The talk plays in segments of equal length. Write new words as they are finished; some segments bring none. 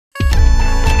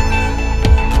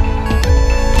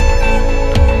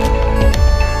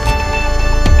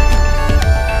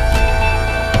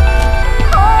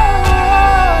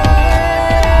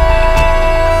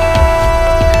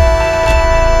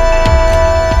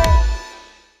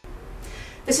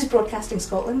Broadcasting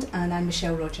Scotland, and I'm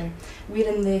Michelle Rodger. We're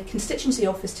in the constituency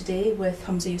office today with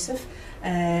Humza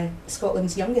Yousaf,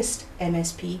 Scotland's youngest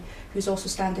MSP, who's also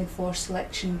standing for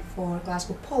selection for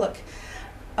Glasgow Pollok.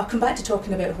 I'll come back to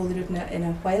talking about Holyrood in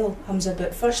a while, Humza,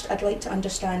 but first I'd like to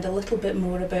understand a little bit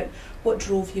more about what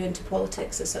drove you into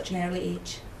politics at such an early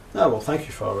age. Oh, well, thank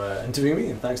you for interviewing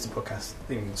me, and thanks to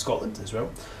Broadcasting Scotland as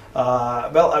well.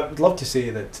 Well, I would love to say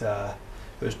that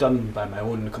it was done by my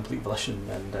own complete volition,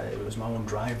 and it was my own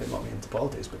drive that got me into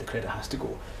politics, but the credit has to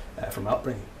go from my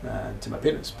upbringing to my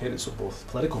parents. Parents were both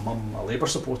political. Mum, a Labour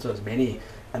supporter, as many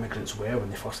immigrants were when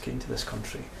they first came to this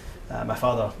country. My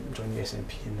father joined the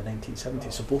SNP in the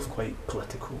 1970s, so both quite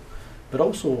political, but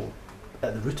also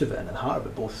at the root of it and at the heart of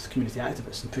it, both community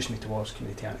activists, and pushed me towards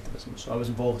community activism. So I was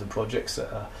involved in projects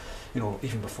that,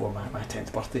 even before my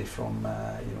 10th birthday, from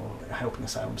helping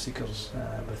asylum seekers,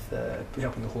 with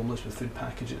helping the homeless with food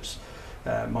packages.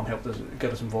 Mum helped us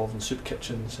get us involved in soup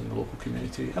kitchens in the local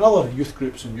community, and other youth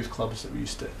groups and youth clubs that we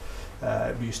used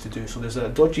to do. So there's a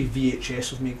dodgy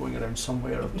VHS of me going around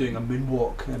somewhere of doing a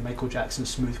moonwalk in Michael Jackson's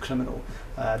Smooth Criminal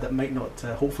that might not,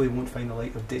 hopefully won't find the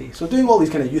light of day. So doing all these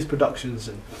kind of youth productions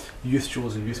and youth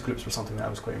shows and youth groups were something that I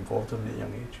was quite involved in at a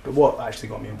young age. But what actually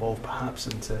got me involved perhaps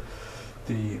into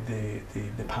the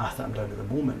path that I'm down at the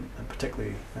moment, and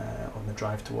particularly on the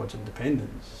drive towards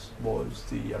independence, was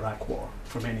the Iraq War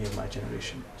for many of my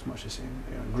generation. It's much the same.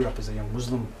 I grew up as a young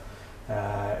Muslim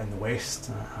in the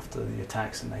West after the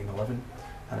attacks in 9/11,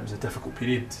 and it was a difficult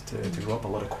period to grow up. A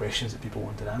lot of questions that people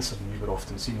wanted answered, and you were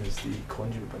often seen as the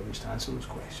conduit by which to answer those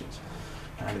questions.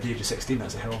 And at the age of 16,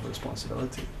 that's a hell of a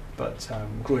responsibility. But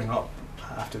growing up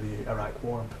after the Iraq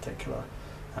War in particular,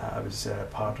 I was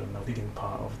part and a leading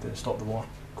part of the Stop the War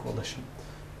coalition,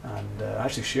 and I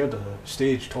actually shared a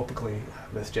stage topically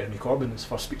with Jeremy Corbyn. His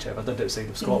first speech I ever did outside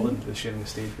of Scotland was sharing the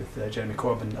stage with Jeremy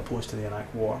Corbyn opposed to the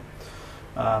Iraq War.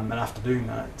 And after doing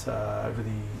that,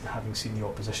 really having seen the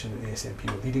opposition that the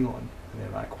SNP were leading on in the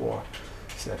Iraq War,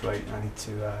 I said, right, I need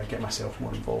to get myself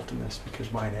more involved in this, because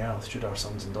why on earth should our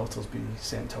sons and daughters be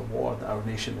sent to a war that our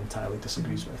nation entirely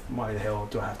disagrees with? And why the hell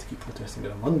do I have to keep protesting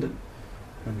it in London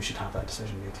when we should have that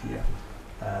decision made here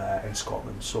in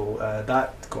Scotland? So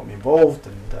that got me involved,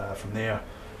 and from there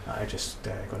I just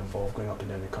got involved going up and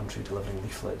down the country, delivering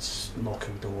leaflets,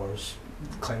 knocking doors,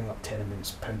 climbing up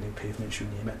tenements, pounding pavements, you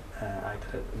name it. I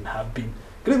did it and have been.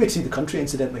 Great way to see the country,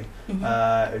 incidentally,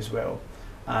 as well.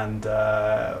 And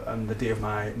the day of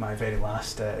my very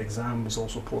last exam was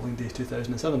also polling day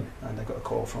 2007, and I got a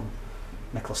call from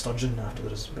Nicola Sturgeon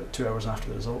about 2 hours after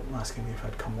the result, asking me if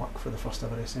I'd come work for the first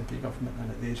ever SNP government. And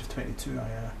at the age of 22,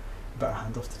 I bit a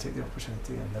hand off to take the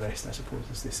opportunity, and the rest, I suppose,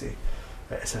 as they say,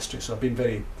 is history. So I've been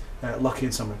very lucky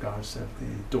in some regards, the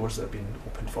doors that have been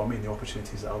opened for me and the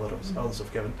opportunities that others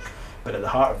have given. But at the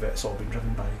heart of it, it's all been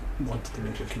driven by wanting to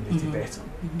make the community better.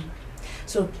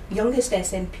 So, youngest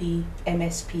SNP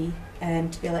MSP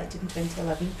to be elected in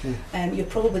 2011. You're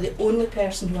probably the only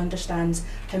person who understands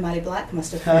how Mary Black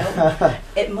must have felt.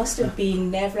 It must have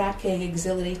been nerve-wracking,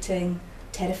 exhilarating,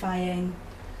 terrifying.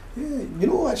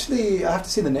 Yeah, actually, I have to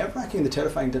say the nerve-wracking and the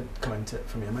terrifying did come into it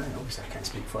for me. I mean, obviously I can't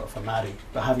speak for Mary,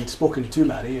 but having spoken to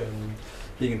Mary and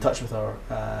being in touch with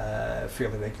her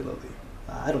fairly regularly,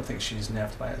 I don't think she's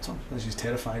nerved by it at all. She's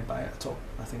terrified by it at all.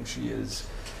 I think she is.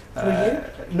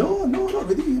 No, not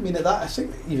really. I mean, I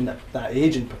think even at that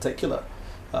age in particular,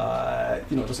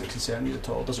 it doesn't concern you at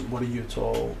all. It doesn't worry you at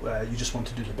all. You just want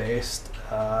to do the best.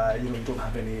 You don't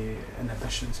have any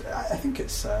inhibitions. I think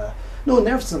it's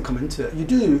nerves doesn't come into it. You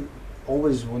do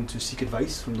always want to seek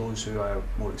advice from those who are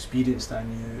more experienced than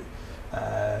you,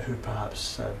 who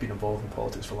perhaps have been involved in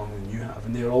politics for longer than you have,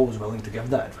 and they're always willing to give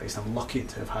that advice. I'm lucky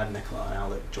to have had Nicola and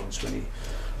Alec, John Swinney,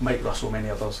 Mike Russell, many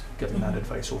others giving that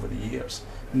advice over the years.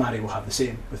 Mary will have the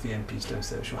same with the MPs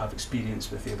downstairs. She'll have experience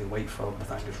with Aileen Whiteford,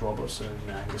 with Angus Robertson,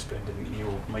 Angus Brendan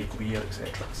McNeill, Mike Weir,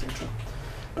 etc., etc.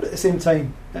 But at the same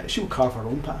time, she'll carve her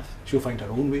own path. She'll find her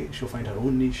own way. She'll find her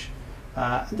own niche.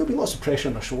 And there'll be lots of pressure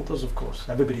on her shoulders, of course.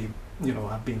 Everybody,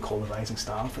 I've been called the rising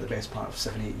star for the best part of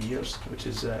 7-8 years, which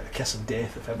is a kiss of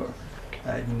death if ever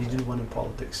you needed one in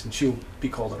politics. And she'll be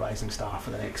called a rising star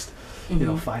for the next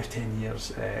 5-10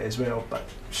 years as well, but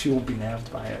she won't be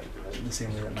nerved by it the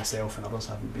same way that myself and others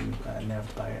haven't been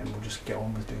nerved by it, and we'll just get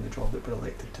on with doing the job that we're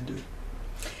elected to do.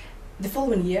 The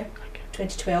following year,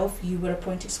 2012, you were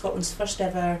appointed Scotland's first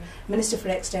ever Minister for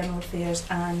External Affairs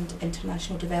and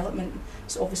International Development,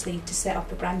 so obviously to set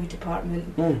up a brand new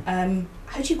department.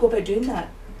 How do you go about doing that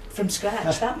from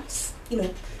scratch? That's,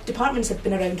 departments have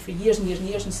been around for years and years and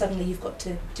years, and suddenly you've got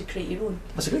to create your own.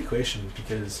 That's a great question,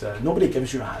 because nobody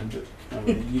gives you a handbook. I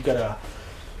mean, you got to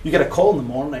you get a call in the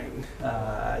morning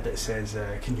that says,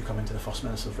 can you come into the First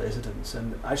Minister's residence?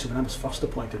 And actually, when I was first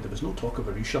appointed, there was no talk of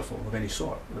a reshuffle of any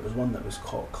sort. There was one that was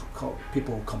caught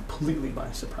people completely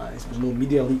by surprise. There was no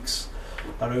media leaks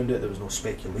around it, there was no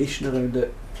speculation around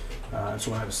it. And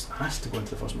so when I was asked to go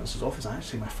into the First Minister's office,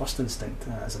 actually my first instinct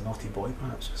as a naughty boy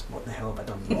perhaps was, what the hell have I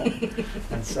done wrong?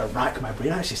 And so I racked my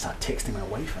brain. I actually started texting my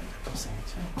wife and saying,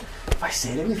 if I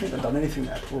said anything or done anything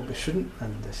that I probably shouldn't,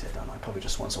 and they said, oh, no, I probably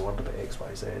just want a word about X,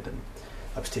 Y, Z. And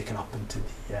I was taken up into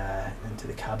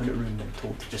the cabinet room and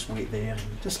told to just wait there, and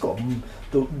just got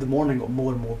the morning got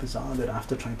more and more bizarre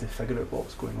thereafter, trying to figure out what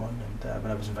was going on. And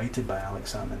when I was invited by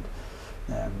Alex Salmond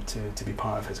to be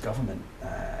part of his government,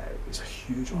 it was a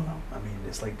huge honour. I mean,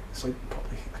 it's like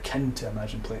probably akin to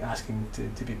imagine asking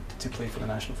to play for the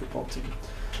national football team.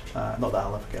 Not that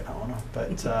I'll ever get that honour, but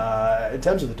in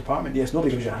terms of the department, yes,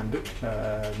 nobody gives you a handbook.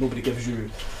 Nobody gives you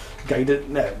guidance.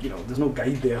 There's no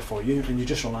guide there for you, and you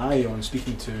just rely on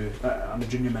speaking to. I'm a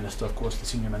junior minister, of course. The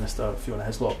senior minister, Fiona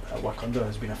Hislop, I work under,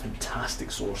 has been a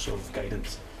fantastic source of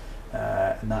guidance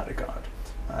in that regard.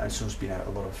 And so there's been a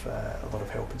lot of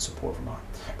help and support from her.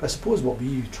 But I suppose what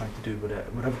we try to do with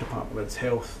whatever department, whether it's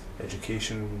health,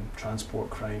 education, transport,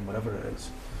 crime, whatever it is,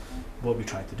 what we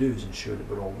try to do is ensure that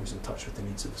we're always in touch with the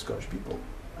needs of the Scottish people.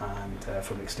 And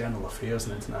from an external affairs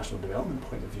and international development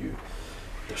point of view,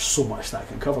 there's so much that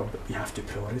can cover, but we have to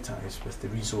prioritise with the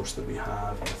resource that we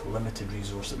have, with the limited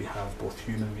resource that we have, both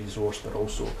human resource, but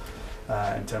also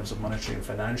in terms of monetary and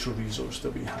financial resource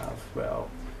that we have. Well,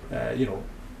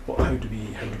 how do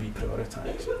we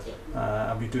prioritise?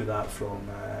 And we do that from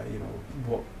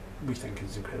what we think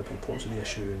is incredibly important. So the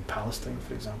issue in Palestine,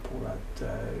 for example,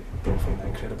 that we find that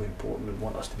incredibly important and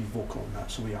want us to be vocal on that.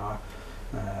 So we are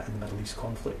in the Middle East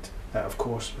conflict. Of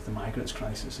course, with the migrants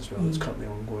crisis as well, that's currently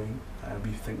ongoing.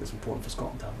 We think it's important for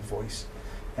Scotland to have a voice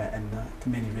in that.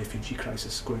 Many refugee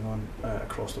crises going on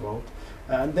across the world.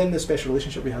 And then the special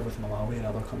relationship we have with Malawi and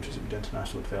other countries that we do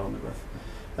international development with.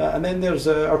 And then there's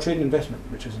our trade and investment,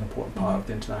 which is an important part of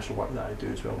the international work that I do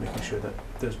as well, making sure that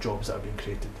there's jobs that are being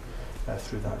created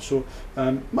through that. So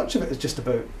much of it is just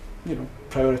about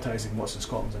prioritising what's in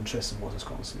Scotland's interests and what's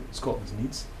in Scotland's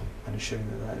needs, and ensuring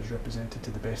that is represented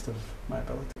to the best of my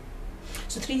ability.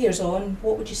 So 3 years on,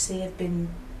 what would you say have been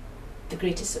the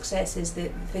greatest successes, the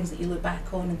things that you look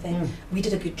back on and think, we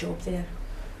did a good job there?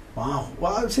 Wow.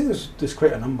 Well, I would say there's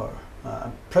quite a number.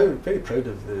 I'm very proud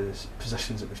of the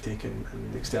positions that we've taken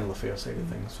in the external affairs side of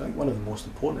things. So I think one of the most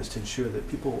important is to ensure that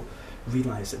people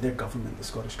realise that their government, the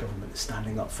Scottish Government, is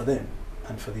standing up for them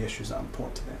and for the issues that are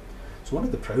important to them. So one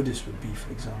of the proudest would be,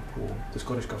 for example, the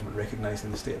Scottish Government recognising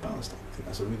the state of Palestine. I think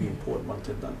that's a really important one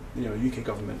to have done. UK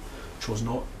Government chose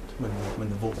not when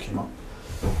the vote came up.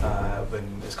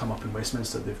 When it's come up in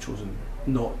Westminster, they've chosen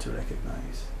not to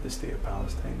recognise the state of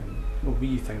Palestine. And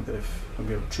we think that and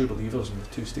we're true believers in the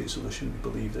two-state solution, we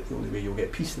believe that the only way you'll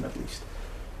get peace in the Middle East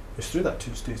is through that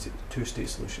two-state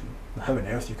solution. And how on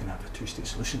earth you can have a two-state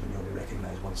solution when you only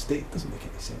recognise one state doesn't make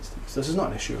any sense to me. So this is not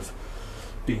an issue of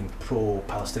being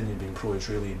pro-Palestinian, being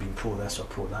pro-Israeli, being pro-this or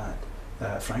pro-that.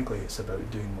 Frankly, it's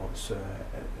about doing what's,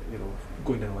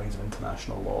 going down the lines of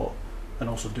international law, and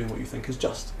also doing what you think is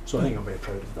just. So I think I'm very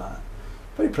proud of that.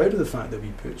 Very proud of the fact that we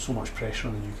put so much pressure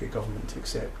on the UK government to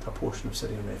accept a portion of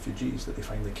Syrian refugees, that they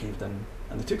finally caved in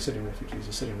and they took Syrian refugees.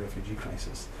 The Syrian refugee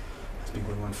crisis has been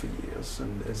going on for years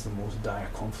and is the most dire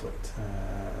conflict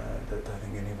that I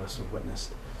think any of us have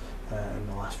witnessed in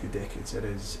the last few decades. It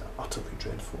is utterly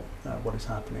dreadful. What is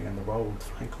happening in the world,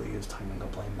 frankly, is turning a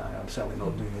blind eye. I'm certainly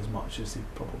not doing as much as they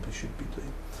probably should be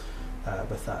doing.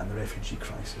 With that, and the refugee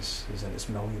crisis is in its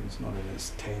millions, not in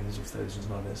its tens of thousands,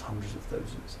 not in its hundreds of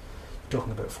thousands. We're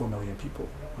talking about 4 million people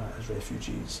as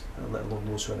refugees, let alone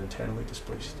those who are internally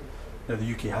displaced. Now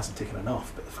the UK hasn't taken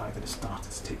enough, but the fact that it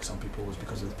started to take some people was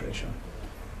because of the pressure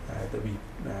that we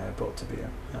brought to bear.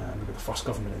 We were the first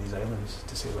government in these islands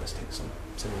to say, let's take some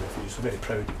Syrian refugees. So very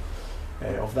proud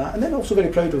of that, and then also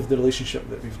very proud of the relationship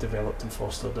that we've developed and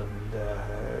fostered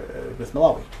with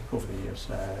Malawi over the years.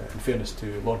 In fairness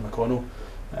to Lord McConnell,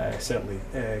 certainly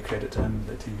credit to him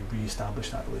that he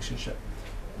re-established that relationship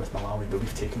with Malawi, but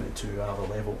we've taken it to another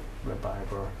level whereby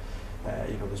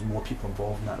there's more people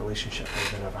involved in that relationship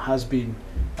than there ever has been.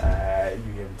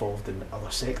 You're involved in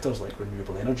other sectors like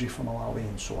renewable energy for Malawi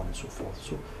and so on and so forth.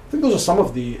 So I think those are some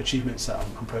of the achievements that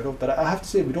I'm proud of, but I have to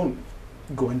say we don't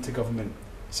go into government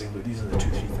saying, look, these are the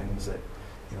 2-3 things that,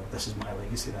 this is my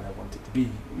legacy that I want it to be.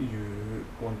 You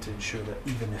want to ensure that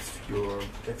even if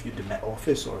you demit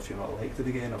office, or if you're not elected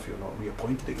again, or if you're not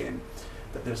reappointed again,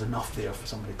 that there's enough there for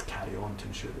somebody to carry on to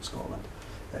ensure that Scotland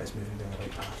that is moving down the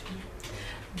right path.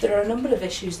 There are a number of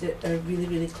issues that are really,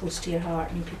 really close to your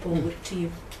heart, and people look to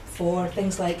you for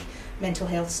things like mental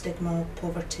health stigma,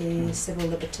 poverty, civil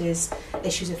liberties,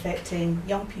 issues affecting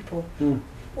young people.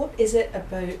 What is it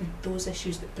about those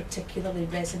issues that particularly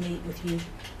resonate with you?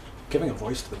 Giving a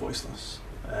voice to the voiceless,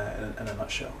 in a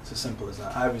nutshell. It's as simple as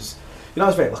that. I was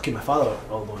very lucky. My father,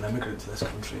 although an immigrant to this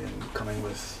country and coming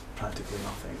with practically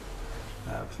nothing,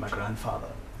 with my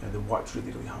grandfather, they worked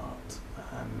really, really hard.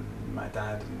 My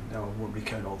dad, I won't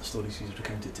recount all the stories he's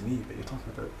recounted to me, but you're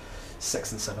talking about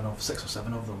six or seven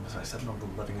of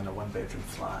them living in a one-bedroom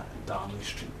flat in Darnley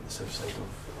Street, on the south side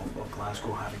of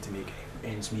Glasgow, having to make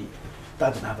ends meet.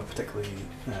 Dad didn't have a particularly,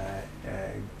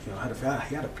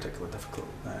 he had a particularly difficult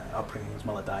upbringing. His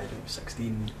mother died when he was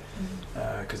 16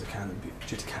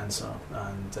 due to cancer,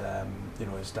 and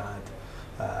his dad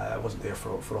wasn't there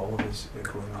for all of his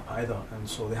growing up either, and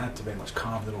so they had to very much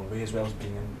carve their own way, as well as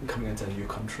coming into a new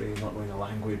country, not knowing the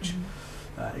language,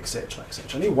 etc.,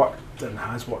 etc. And he worked and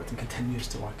has worked and continues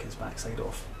to work his backside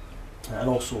off, and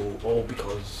also all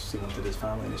because he wanted his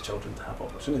family and his children to have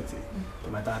opportunity.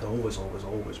 But my dad always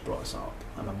brought us up,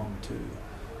 and my mum too,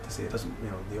 to say it doesn't,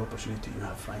 the opportunity you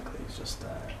have, frankly, is just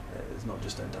it's not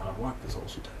just down to hard work, it's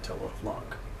also down to a lot of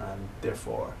luck, and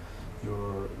therefore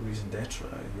your raison d'etre,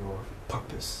 your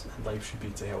purpose in life should be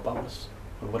to help others.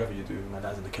 And whatever you do, my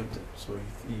dad's an accountant, so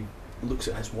he looks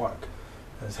at his work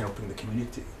as helping the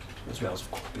community, as well as,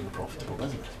 of course, being a profitable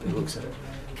business, but he looks at it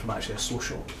from actually a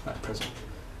social prism.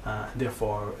 And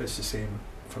therefore, it's the same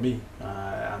for me.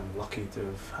 I'm lucky to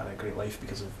have had a great life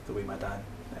because of the way my dad,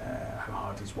 how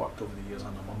hard he's worked over the years,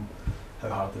 and my mum, how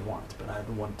hard they worked. But I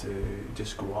don't want to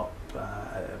just grow up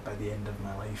by the end of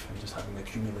my life and just having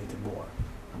accumulated more.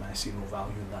 And I see no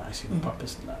value in that, I see no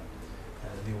purpose in that.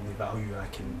 The only value I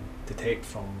can detect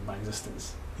from my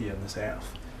existence here on this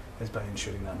earth is by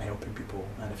ensuring that I'm helping people,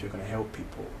 and if you're going to help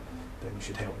people, then you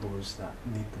should help those that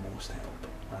need the most help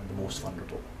and the most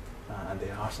vulnerable. And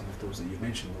there are some of those that you've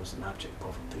mentioned, those in abject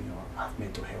poverty or have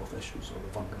mental health issues, or the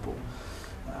vulnerable,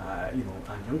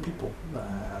 and young people,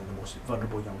 and the most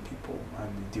vulnerable young people,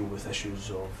 and we deal with issues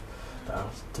that are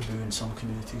taboo in some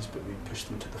communities, but we push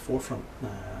them to the forefront.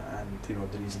 And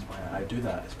the reasons why I do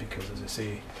that is because, as I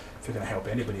say, if you're going to help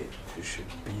anybody, it should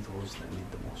be those that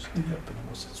need the most help the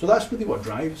most. So that's really what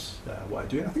drives what I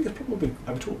do, and I think it's probably,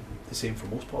 I would hope, the same for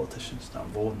most politicians that are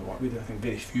involved in the work we do. I think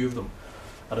very few of them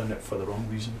are in it for the wrong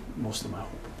reason. Most of them, I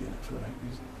hope, would be in it for the right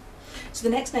reason. So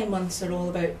the next 9 months are all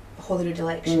about Holyrood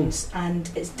elections, and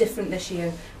it's different this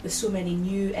year with so many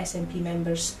new SNP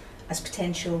members as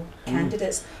potential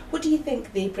candidates. What do you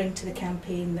think they bring to the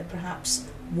campaign that perhaps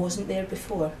wasn't there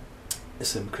before?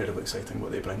 It's incredibly exciting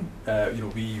what they bring.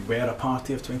 We were a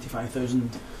party of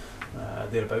 25,000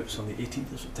 thereabouts on the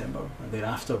 18th of September, and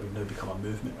thereafter we've now become a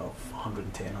movement of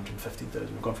 110,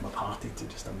 115,000. We've gone from a party to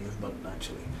just a movement,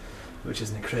 actually, which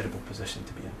is an incredible position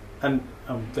to be in. And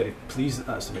I'm very pleased that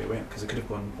that's the way it went, because it could have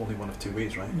gone only one of two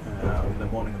ways, right? In the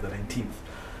morning of the 19th,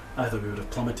 either we would have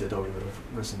plummeted or we would have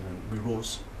risen, and we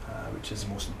rose, which is the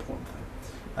most important thing.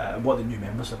 And what the new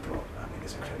members have brought, I think,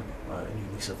 is incredible. A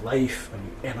new lease of life, a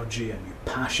new energy, a new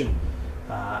passion.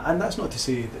 And that's not to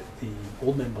say that the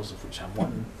old members, of which I'm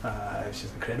one, it's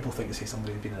just an incredible thing to say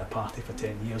somebody who's been in a party for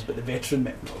 10 years, but the veteran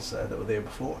members that were there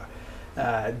before,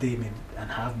 they made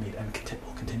and have made and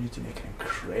will continue to make an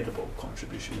incredible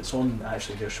contribution. It's on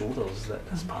actually their shoulders that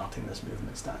this party and this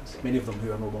movement stands. Many of them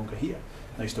who are no longer here.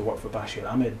 I used to work for Bashir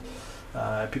Ahmed,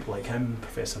 people like him,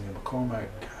 Professor Neil McCormack,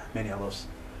 many others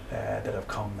that have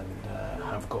come and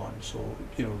have gone. So,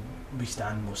 we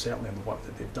stand most certainly on the work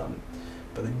that they've done.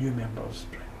 But the new members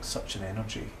bring such an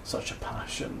energy, such a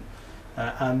passion,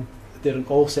 and they're in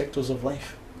all sectors of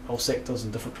life, all sectors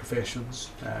and different professions,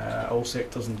 all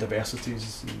sectors and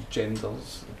diversities and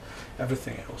genders, and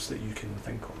everything else that you can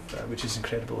think of, which is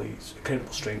incredible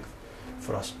strength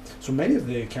for us. So many of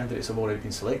the candidates have already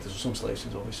been selected, so some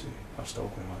selections obviously are still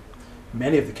going on.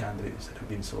 Many of the candidates that have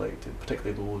been selected,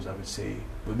 particularly those, I would say,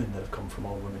 women that have come from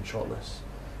all women shortlists,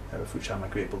 of which I'm a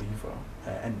great believer,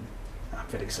 and I'm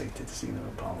very excited to see them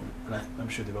in Parliament, and I'm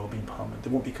sure they will be in Parliament. They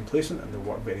won't be complacent and they'll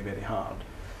work very, very hard,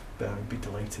 but I would be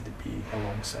delighted to be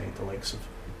alongside the likes of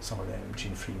some of them,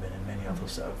 Jean Freeman and many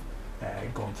others that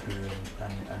have gone through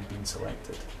and been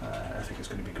selected. I think it's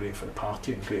going to be great for the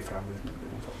party and great for our movement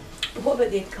moving forward. But what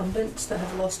about the incumbents that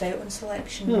have lost out on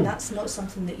selection? That's not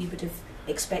something that you would have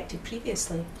expected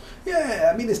previously.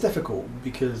 Yeah, I mean, it's difficult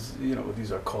because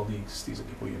these are colleagues, these are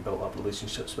people you built up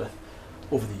relationships with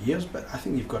over the years, but I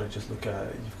think you've got to just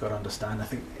you've got to understand, I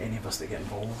think any of us that get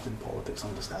involved in politics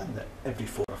understand that every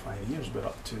 4 or 5 years we're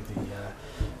up to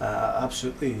the,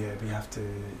 absolutely, we have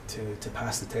to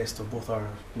pass the test of both our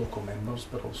local members,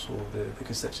 but also the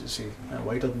constituency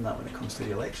wider than that when it comes to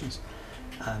the elections.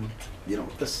 And,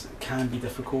 this can be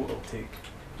difficult. It'll take,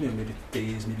 maybe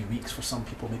days, maybe weeks for some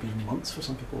people, maybe months for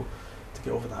some people to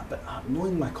get over that. But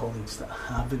knowing my colleagues that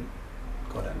haven't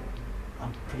got in,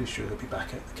 I'm pretty sure they'll be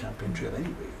back out the campaign trail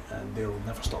anyway, and they'll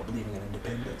never stop believing in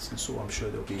independence, and so I'm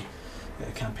sure they'll be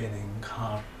campaigning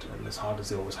hard, and as hard as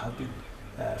they always have been,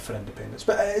 for independence.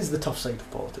 But it is the tough side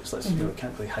of politics.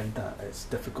 Can't really hide that. It's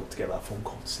difficult to get that phone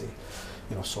call to say,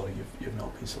 sorry, you've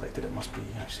not been selected. It must be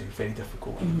actually very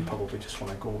difficult, and you probably just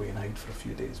want to go away and hide for a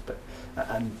few days. But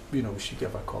we should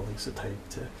give our colleagues the time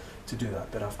to do that.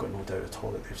 But I've got no doubt at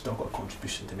all that they've still got a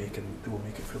contribution to make, and they will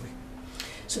make it fully.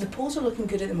 So the polls are looking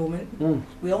good at the moment.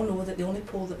 We all know that the only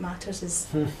poll that matters is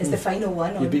the final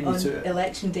one on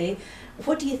election day.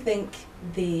 What do you think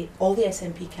all the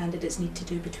SNP candidates need to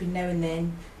do between now and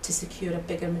then to secure a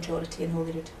bigger majority in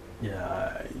Holyrood?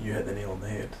 Yeah, you hit the nail on the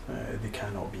head. They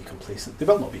cannot be complacent. They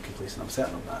will not be complacent, I'm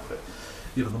certain of that. But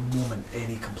the moment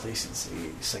any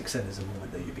complacency sinks in is the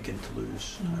moment that you begin to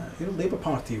lose. Labour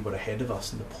Party were ahead of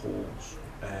us in the polls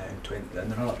in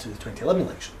the run up to the 2011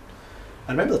 election.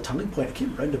 I remember the turning point. It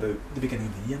came round about the beginning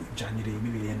of the year, January,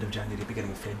 maybe the end of January,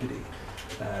 beginning of February,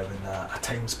 when a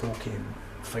Times poll came,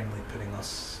 finally putting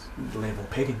us level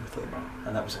pegging with Labour,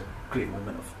 and that was a great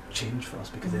moment of change for us,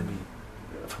 because then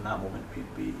from that moment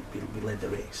we led the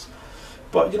race.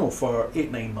 But for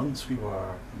 8-9 months we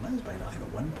were, I think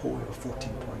at one poll we were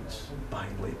 14 points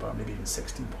behind Labour, maybe even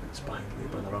 16 points behind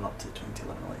Labour in the run up to the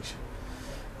 2011 election.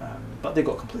 But they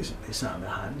got complacent. They sat on their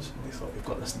hands and they thought, we've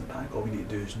got this in the bag, all we need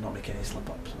to do is not make any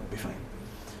slip-ups and it'll be fine.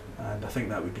 And I think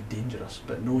that would be dangerous.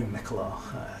 But knowing Nicola,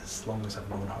 as long as I've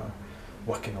known her,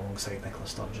 working alongside Nicola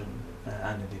Sturgeon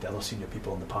and indeed other senior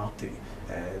people in the party,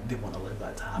 they want to allow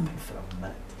that to happen for a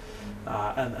minute.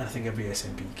 And I think every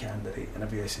SNP candidate and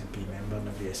every SNP member and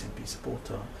every SNP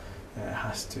supporter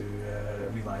has to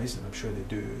realise, and I'm sure they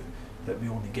do, that we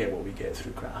only get what we get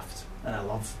through craft. And I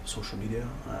love social media,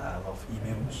 I love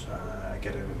emails, I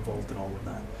get involved in all of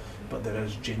that, but there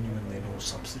is genuinely no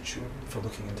substitute for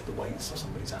looking into the whites of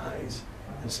somebody's eyes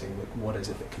and saying, look, what is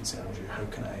it that concerns you, how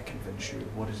can I convince you,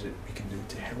 what is it we can do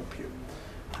to help you,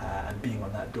 and being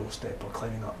on that doorstep or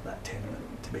climbing up that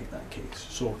tenement to make that case.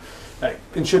 So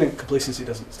ensuring complacency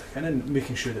doesn't stick in, and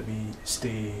making sure that we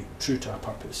stay true to our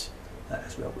purpose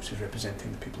as well, which is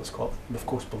representing the people of Scotland, and of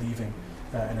course believing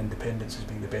in independence as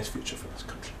being the best future for this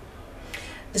country.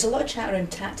 There's a lot of chat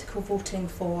around tactical voting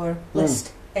for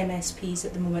list MSPs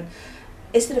at the moment.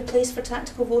 Is there a place for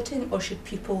tactical voting, or should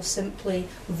people simply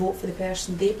vote for the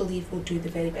person they believe will do the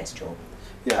very best job?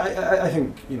 Yeah, I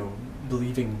think,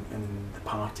 believing in the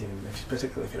party, and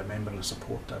particularly if you're a member and a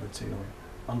supporter, I would say,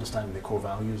 understanding the core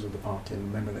values of the party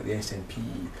and remembering that the SNP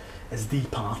is the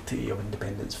party of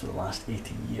independence for the last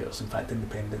 80 years. In fact,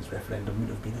 independence referendum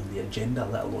wouldn't have been on the agenda,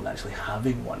 let alone actually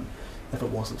having one, if it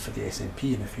wasn't for the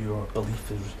SNP, and if your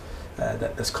belief is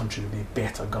that this country would be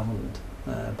better governed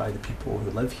by the people who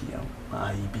live here,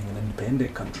 i.e. being an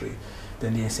independent country,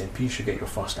 then the SNP should get your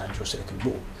first and your second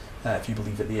vote. If you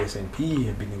believe that the SNP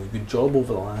have been doing a good job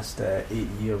over the last 8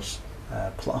 years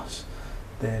plus,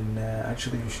 then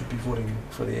actually you should be voting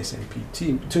for the SNP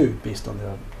team too, based on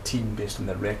their team, based on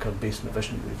their record, based on the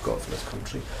vision that they've got for this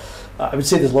country. I would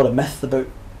say there's a lot of myth about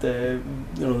the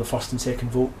first and second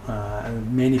vote,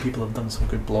 and many people have done some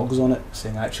good blogs on it,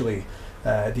 saying actually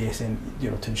the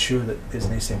to ensure that there's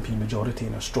an SNP majority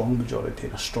and a strong majority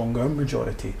and a stronger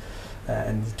majority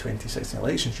in the 2016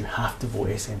 elections, you have to vote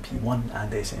SNP1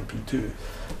 and SNP2,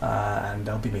 and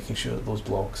I'll be making sure that those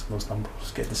blogs and those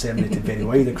numbers get disseminated very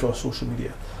wide across social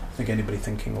media. I think anybody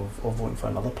thinking of voting for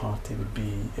another party would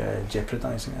be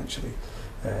jeopardising actually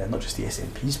not just the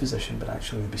SNP's position, but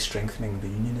actually would be strengthening the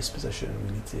unionist position.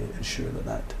 We need to ensure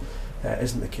that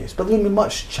isn't the case. But there'll be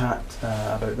much chat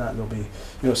about that. There'll be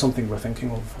something we're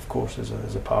thinking of course,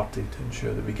 as a party, to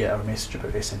ensure that we get our message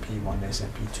about SNP1,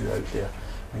 SNP2 out there,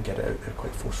 and get it out there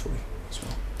quite forcefully as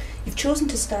well. You've chosen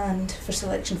to stand for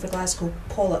selection for Glasgow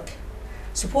Pollok.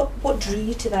 So what drew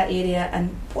you to that area,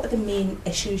 and what are the main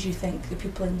issues you think the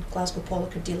people in Glasgow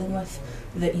Pollok are dealing with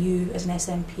that you as an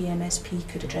SNP MSP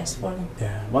could address for them?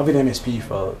 Yeah, well, I've been MSP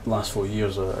for the last 4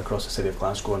 years across the city of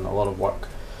Glasgow, and a lot of work.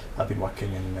 I've been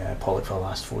working in Pollok for the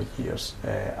last 4 years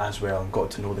as well, and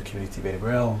got to know the community very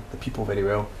well, the people very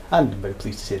well, and I'm very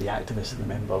pleased to say the activists and the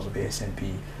members of the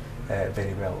SNP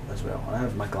very well as well. And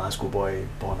I'm a Glasgow boy,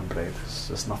 born and bred.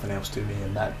 There's nothing else to me,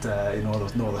 and that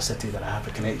there's no other city that I have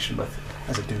a connection with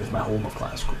as I do with my home of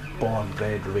Glasgow. Born,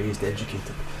 bred, raised,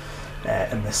 educated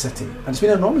in the city. And it's been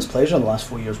an enormous pleasure in the last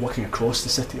 4 years working across the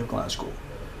city of Glasgow.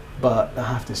 But I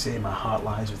have to say my heart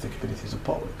lies with the communities of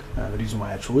Pollok. The reason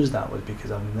why I chose that was because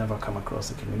I've never come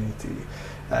across a community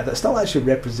that still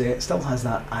actually still has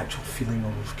that actual feeling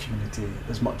of community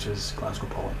as much as Glasgow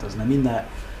Pollok does. And I mean that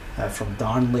from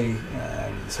Darnley,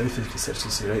 the south of the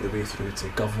constituency, right the way through to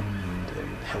Govan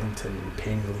and Hillington,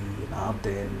 Pengley and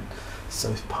Ardenne,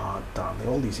 South Park, Darnley,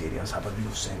 all these areas have a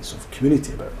real sense of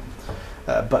community about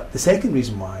them. But the second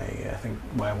reason why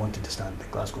I wanted to stand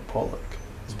at Glasgow Pollok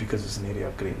is because it's an area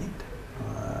of great need.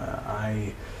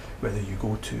 Whether you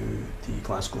go to the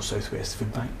Glasgow Southwest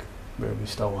Food Bank, where we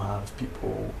still have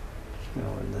people,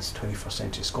 in this 21st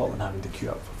century Scotland having to queue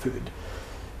up for food.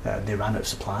 They ran out of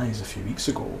supplies a few weeks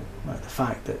ago. The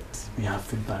fact that we have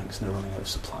food banks now running out of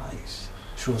supplies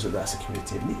shows that that's a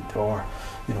community of need. Or,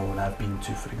 when I've been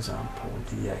to, for example,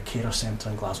 the carer centre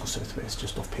in Glasgow Southwest,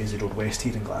 just off Paisley Road West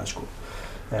here in Glasgow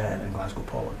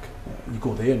Pollok. You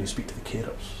go there and you speak to the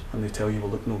carers, and they tell you,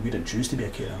 well, look, no, we didn't choose to be a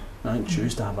carer. I didn't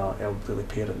choose to have an elderly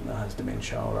parent that has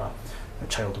dementia, or a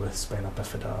child with spina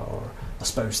bifida, or a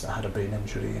spouse that had a brain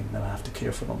injury, and now I have to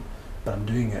care for them. But I'm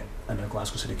doing it, and the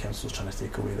Glasgow City Council is trying to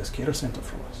take away this carer centre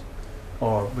from us.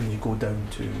 Or when you go down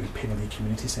to Penley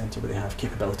Community Centre, where they have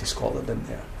Capability Scotland in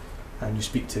there, and you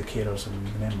speak to carers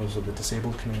and members of the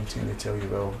disabled community, and they tell you,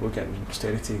 well, we're getting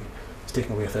austerity. It's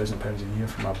taking away £1,000 a year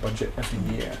from our budget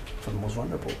every year for the most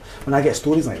vulnerable. When I get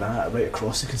stories like that right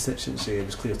across the constituency, it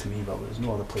was clear to me, well, there's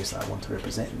no other place that I want to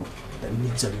represent that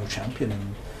needs a real champion.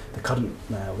 And the current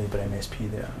Labour MSP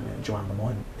there, Joanne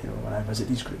Lamont, when I visit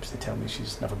these groups, they tell me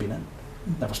she's never been in,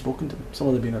 never spoken to them. Some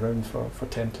of them have been around for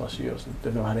 10 plus years, and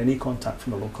they've never had any contact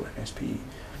from a local MSP,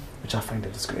 which I find a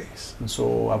disgrace. And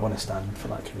so I want to stand for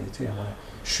that community. I want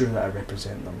to ensure that I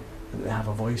represent them, that they have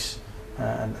a voice,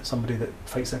 and somebody that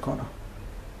fights their corner.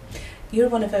 You're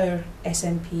one of our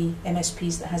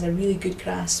MSPs that has a really good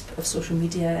grasp of social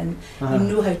media, and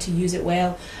you know how to use it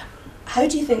well. How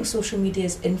do you think social media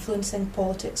is influencing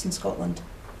politics in Scotland?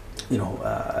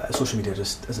 Social media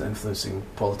just isn't influencing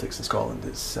politics in Scotland.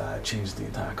 It's changed the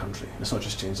entire country. It's not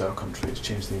just changed our country, it's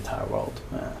changed the entire world.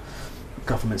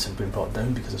 Governments have been brought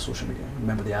down because of social media.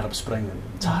 Remember the Arab Spring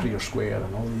and Tahrir Square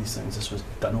and all these things. This was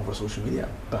done over social media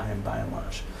by and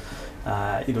large.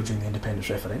 During the independence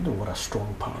referendum, what a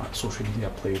strong part social media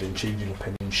played in changing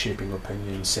opinions, shaping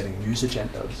opinions, setting news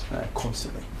agendas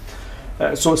constantly.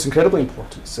 So it's incredibly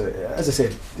important. So, as I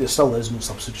said, there still is no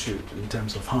substitute in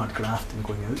terms of hard graft and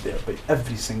going out there, but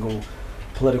every single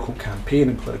political campaign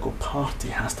and political party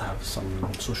has to have some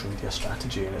social media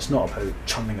strategy, and it's not about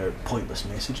churning out pointless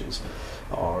messages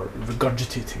or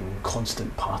regurgitating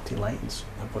constant party lines.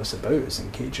 What it's about is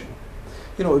engaging.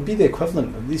 It would be the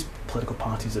equivalent of these political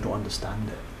parties that don't understand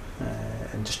it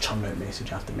and just churn out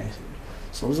message after message.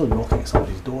 So those are knocking at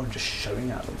somebody's door and just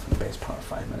shouting at them for the best part of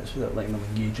 5 minutes without letting them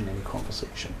engage in any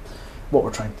conversation. What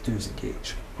we're trying to do is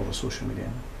engage over social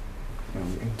media,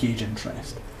 engage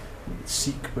interest,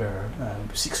 seek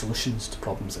solutions to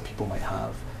problems that people might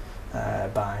have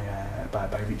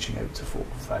by reaching out to folk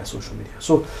via social media.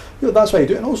 So that's why you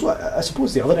do it. And also, I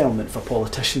suppose the other element for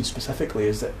politicians specifically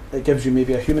is that it gives you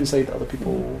maybe a human side that other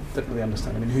people didn't really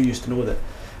understand. I mean, who used to know that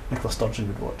Nicola Sturgeon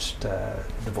would watch The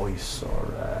Voice, or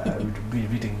would be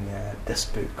reading this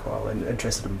book, or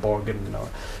interested in Borgen,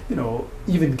 or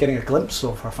even getting a glimpse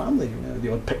of her family,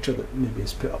 the odd picture that maybe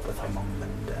is put up with her mum,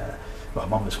 and her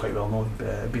mum is quite well known,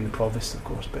 being the provost, of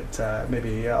course, but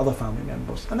maybe other family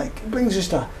members. And it brings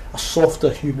just a softer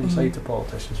human side to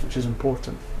politicians, which is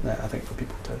important, I think, for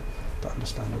people to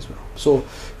understand as well. So,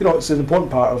 it's an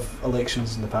important part of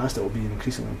elections in the past. It will be an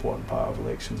increasingly important part of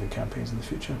elections and campaigns in the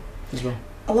future as well.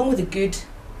 Along with the good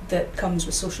that comes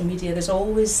with social media, there's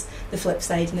always the flip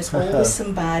side, and there's always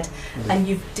some bad. And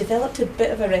you've developed a bit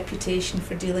of a reputation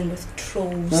for dealing with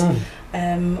trolls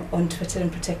on Twitter in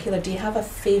particular. Do you have a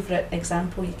favourite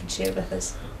example you can share with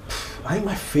us? I think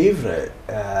my favourite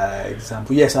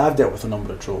example, yes, I've dealt with a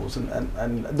number of trolls,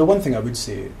 and the one thing I would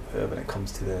say when it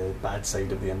comes to the bad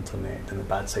side of the internet and the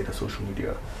bad side of social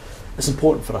media, it's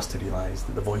important for us to realise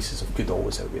that the voices of good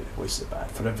always outweigh the voices of bad.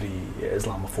 For every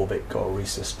Islamophobic or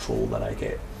racist troll that I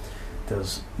get,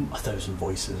 there's 1,000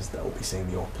 voices that will be saying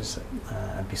the opposite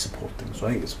and be supporting. So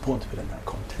I think it's important to put it in that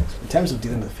context. In terms of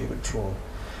dealing with a favourite troll,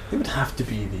 it would have to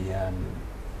be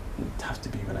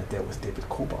when I dealt with David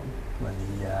Coburn, when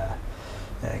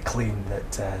claim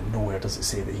that nowhere does it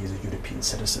say that he's a European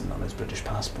citizen on his British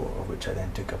passport, of which I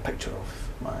then took a picture of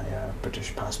my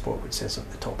British passport, which says at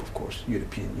the top, of course,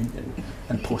 European Union,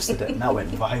 and posted it, and that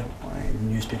went viral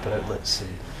in newspaper outlets, and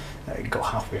it got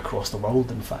halfway across the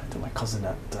world, in fact, and my cousin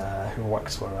who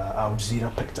works for Al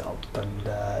Jazeera picked it up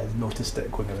and noticed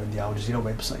it going around the Al Jazeera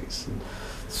websites, and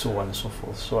so on and so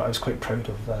forth. So I was quite proud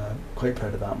of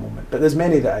that moment. But there's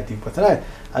many that I deal with, and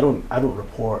I don't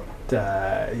report.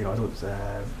 I don't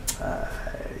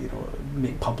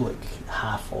make public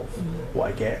half of what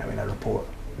I get. I mean, I report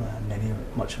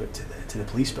much of it to the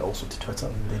police, but also to Twitter,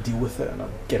 and they deal with it, and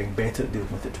I'm getting better at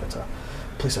dealing with it. Twitter.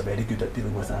 Police are very good at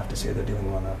dealing with it. I have to say, they're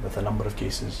dealing with a number of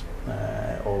cases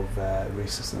of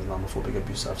racist and Islamophobic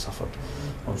abuse I've suffered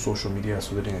on social media,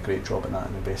 so they're doing a great job at that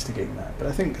and investigating that. But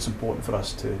I think it's important for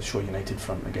us to show a united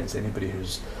front against anybody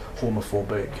who's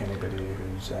homophobic, anybody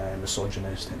who's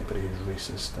misogynist, anybody who's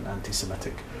racist and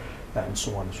anti-Semitic, and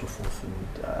so on and so forth.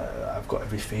 And I've got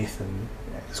every faith in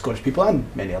Scottish people, and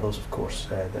many others, of course,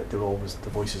 that they're always the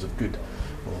voices of good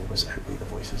will always outweigh the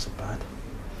voices of bad.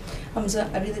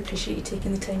 Humza, I really appreciate you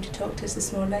taking the time to talk to us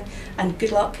this morning, and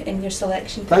good luck in your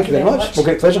selection. Thank you very much. Well,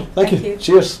 great pleasure. Thank you.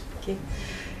 Cheers. Thank you.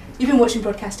 You've been watching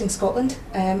Broadcasting Scotland.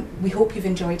 We hope you've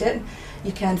enjoyed it.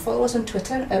 You can follow us on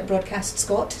Twitter at Broadcast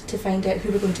Scot to find out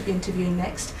who we're going to be interviewing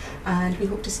next, and we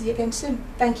hope to see you again soon.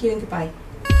 Thank you and goodbye.